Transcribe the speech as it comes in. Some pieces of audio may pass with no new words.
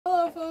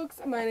folks,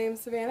 my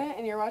name's Savannah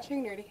and you're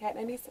watching Nerdy Cat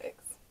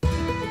 96.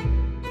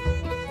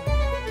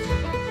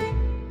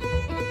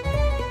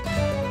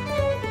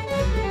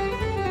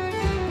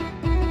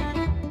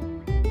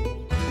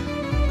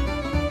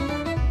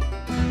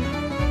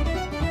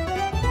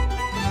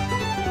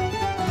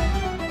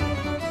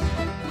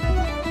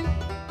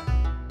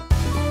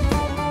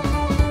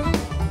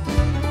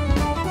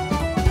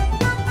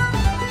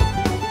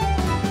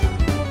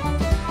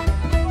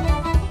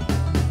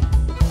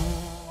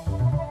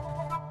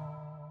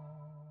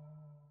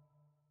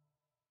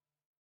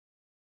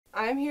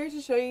 I'm here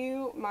to show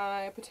you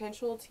my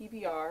potential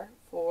TBR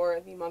for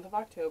the month of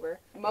October.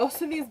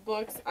 Most of these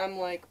books I'm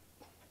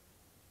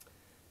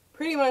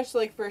pretty much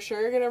for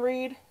sure gonna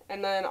read,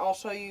 and then I'll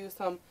show you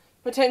some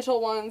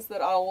potential ones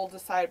that I will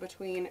decide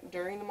between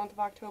during the month of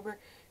October,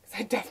 because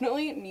I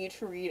definitely need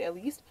to read at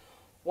least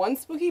one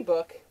spooky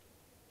book.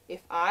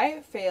 If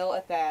I fail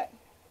at that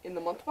in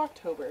the month of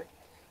October,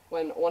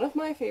 when one of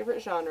my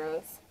favorite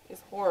genres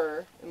is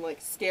horror and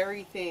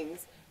scary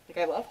things,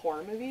 I love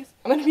horror movies,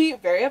 I'm going to be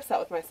very upset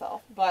with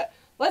myself. But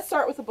let's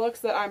start with the books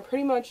that I'm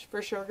pretty much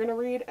for sure going to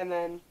read, and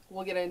then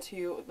we'll get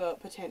into the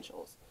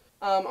potentials.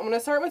 I'm going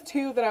to start with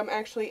two that I'm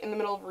actually in the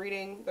middle of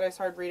reading, that I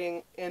started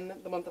reading in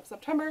the month of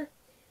September.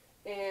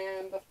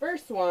 And the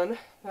first one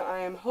that I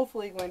am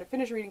hopefully going to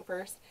finish reading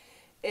first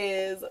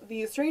is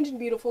The Strange and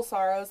Beautiful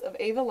Sorrows of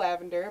Ava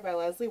Lavender by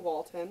Leslie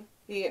Walton.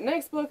 The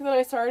next book that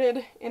I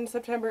started in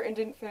September and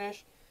didn't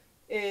finish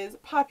is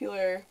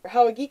Popular,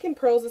 How a Geek in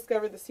Pearls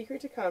Discovered the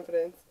Secret to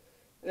Confidence.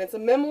 And it's a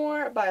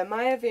memoir by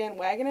Maya Van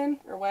Wagenen,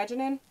 or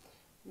Wagenen.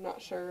 I'm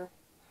not sure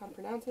how to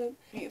pronounce it.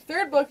 The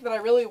third book that I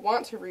really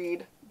want to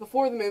read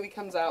before the movie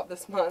comes out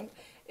this month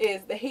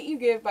is The Hate You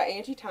Give by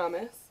Angie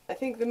Thomas. I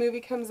think the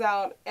movie comes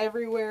out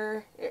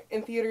everywhere,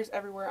 in theaters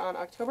everywhere, on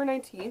October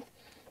 19th.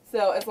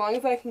 So as long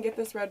as I can get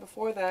this read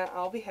before that,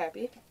 I'll be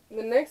happy.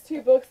 The next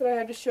two books that I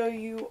have to show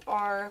you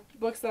are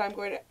books that I'm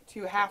going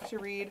to have to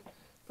read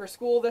for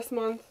school this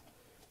month.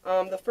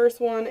 The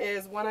first one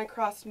is When I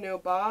Crossed No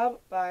Bob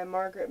by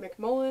Margaret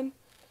McMullen,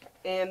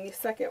 and the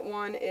second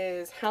one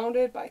is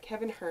Hounded by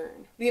Kevin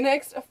Hearn. The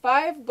next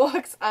 5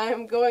 books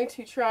I'm going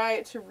to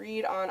try to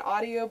read on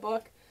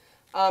audiobook,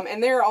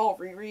 and they're all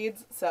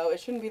rereads, so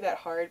it shouldn't be that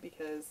hard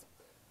because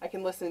I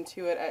can listen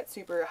to it at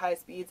super high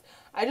speeds.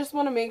 I just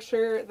want to make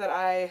sure that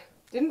I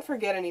didn't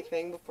forget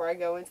anything before I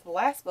go into the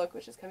last book,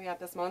 which is coming out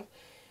this month.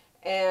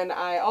 And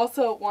I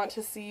also want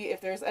to see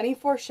if there's any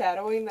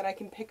foreshadowing that I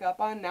can pick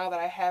up on now that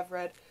I have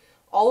read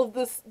all of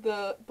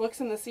the books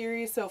in the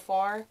series so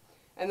far,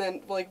 and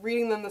then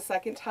reading them the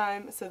second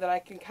time so that I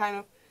can kind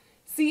of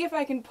see if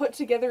I can put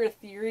together a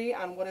theory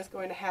on what is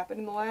going to happen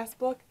in the last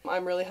book.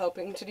 I'm really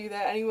hoping to do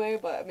that anyway,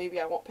 but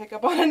maybe I won't pick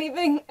up on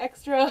anything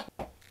extra.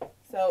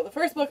 So the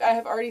first book I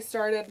have already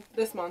started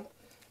this month,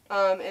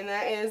 and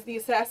that is The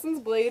Assassin's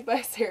Blade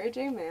by Sarah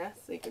J. Maas,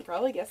 so you can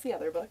probably guess the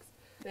other books.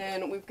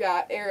 Then we've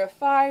got Heir of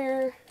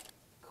Fire,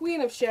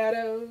 Queen of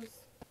Shadows,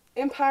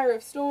 Empire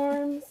of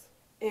Storms,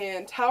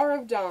 and Tower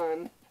of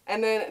Dawn.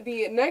 And then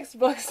the next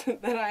books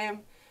that I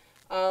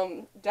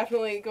am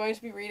definitely going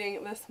to be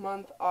reading this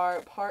month are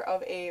part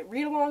of a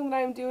read-along that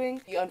I'm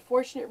doing, the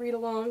Unfortunate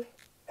Read-Along.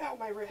 Ow,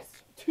 my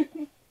wrist. It's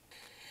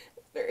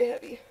very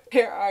heavy.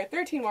 There are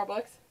 13 more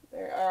books. They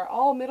are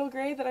all middle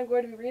grade that I'm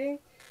going to be reading,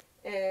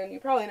 and you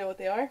probably know what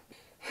they are.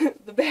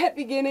 The Bad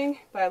Beginning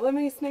by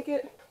Lemony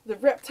Snicket, The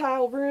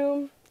Reptile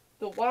Room,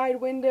 The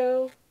Wide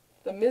Window,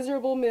 The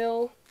Miserable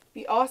Mill,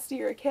 The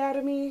Austere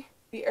Academy,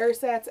 The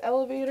Ersatz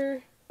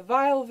Elevator, The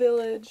Vile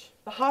Village,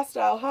 The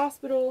Hostile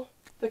Hospital,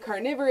 The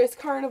Carnivorous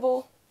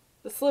Carnival,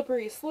 The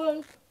Slippery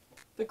Slope,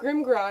 The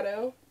Grim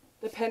Grotto,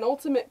 The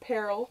Penultimate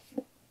Peril,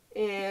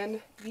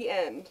 and The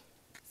End.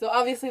 So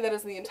obviously that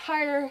is the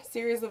entire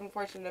series of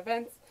unfortunate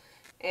events,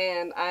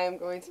 and I am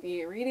going to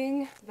be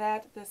reading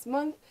that this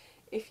month.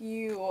 If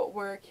you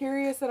were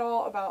curious at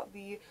all about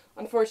the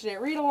Unfortunate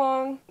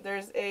Read-Along,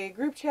 there's a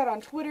group chat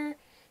on Twitter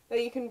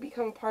that you can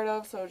become a part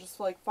of, so just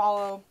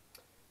follow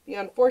the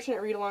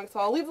Unfortunate Read-Along. So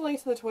I'll leave the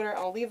link to the Twitter,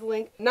 I'll leave the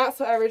link Not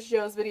So Average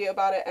Joe's video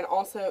about it, and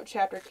also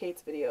Chapter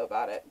Kate's video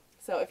about it.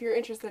 So if you're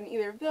interested in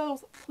either of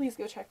those, please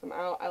go check them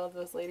out. I love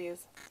those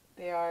ladies.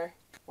 They are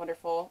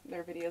wonderful.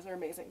 Their videos are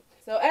amazing.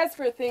 So as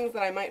for things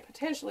that I might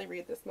potentially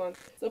read this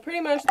month, so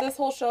pretty much this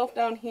whole shelf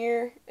down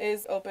here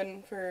is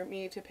open for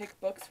me to pick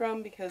books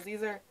from, because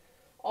these are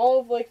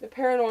all of the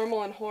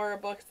paranormal and horror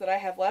books that I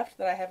have left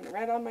that I haven't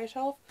read on my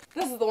shelf.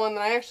 This is the one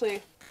that I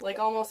actually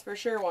almost for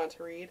sure want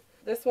to read.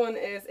 This one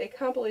is a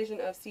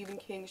compilation of Stephen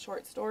King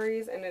short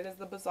stories, and it is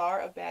The Bazaar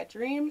of Bad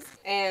Dreams.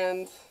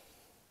 And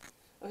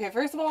okay,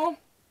 first of all,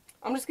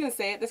 I'm just gonna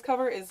say it, this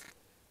cover is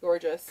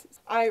gorgeous.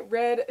 I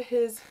read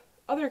his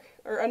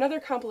another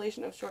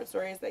compilation of short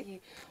stories that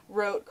he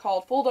wrote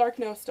called Full Dark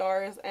No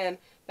Stars, and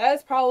that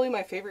is probably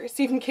my favorite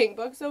Stephen King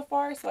book so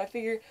far, so I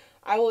figure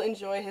I will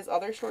enjoy his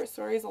other short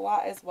stories a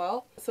lot as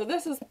well. So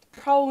this is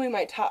probably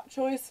my top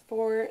choice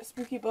for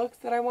spooky books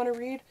that I want to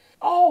read.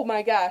 Oh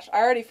my gosh, I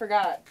already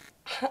forgot.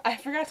 I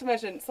forgot to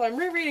mention, so I'm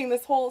rereading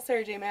this whole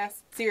Sarah J.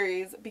 Maas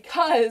series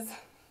because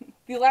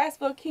the last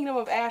book, Kingdom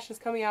of Ash, is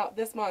coming out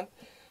this month.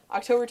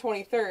 October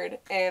 23rd,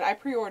 and I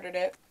pre-ordered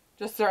it.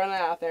 Just throwing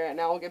that out there, and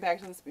now we'll get back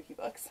to the spooky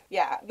books.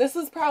 Yeah, this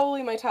is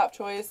probably my top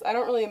choice. I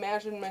don't really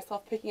imagine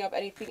myself picking up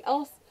anything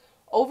else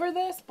over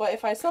this, but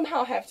if I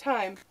somehow have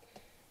time,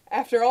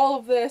 after all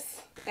of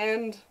this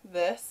and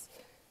this,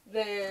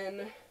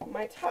 then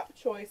my top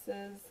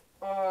choices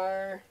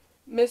are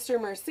Mr.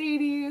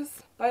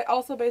 Mercedes,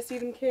 also by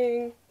Stephen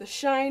King, The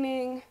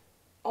Shining,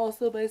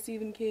 also by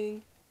Stephen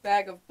King,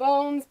 Bag of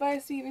Bones by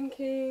Stephen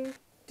King,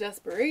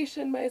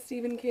 Desperation by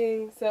Stephen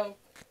King. So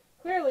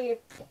clearly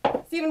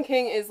Stephen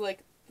King is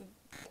like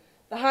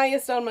the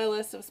highest on my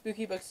list of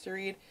spooky books to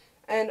read,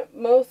 and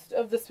most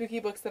of the spooky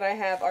books that I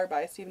have are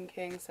by Stephen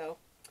King, so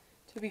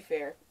to be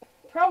fair.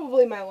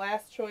 Probably my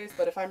last choice,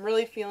 but if I'm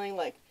really feeling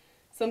like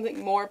something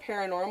more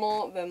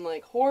paranormal than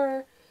like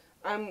horror,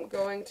 I'm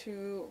going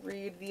to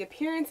read The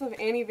Appearance of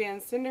Annie Van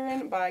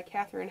Sinderen by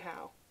Catherine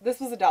Howe. This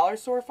was a dollar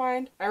store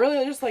find. I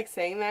really just like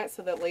saying that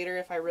so that later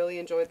if I really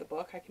enjoyed the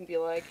book I can be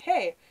like,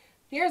 hey,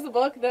 here's a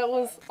book that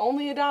was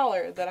only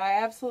 $1 that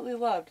I absolutely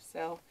loved.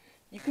 So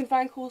you can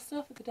find cool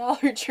stuff at the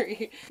Dollar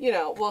Tree. You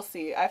know, we'll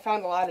see. I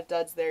found a lot of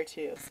duds there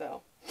too,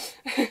 so.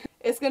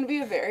 It's going to be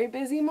a very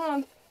busy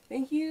month.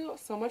 Thank you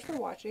so much for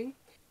watching.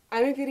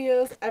 I make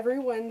videos every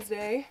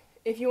Wednesday.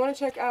 If you want to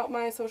check out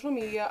my social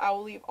media, I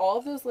will leave all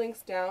of those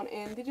links down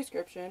in the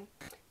description.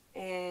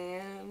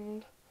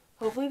 And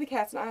hopefully the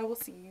cats and I will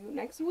see you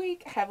next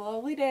week. Have a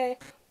lovely day.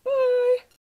 Bye!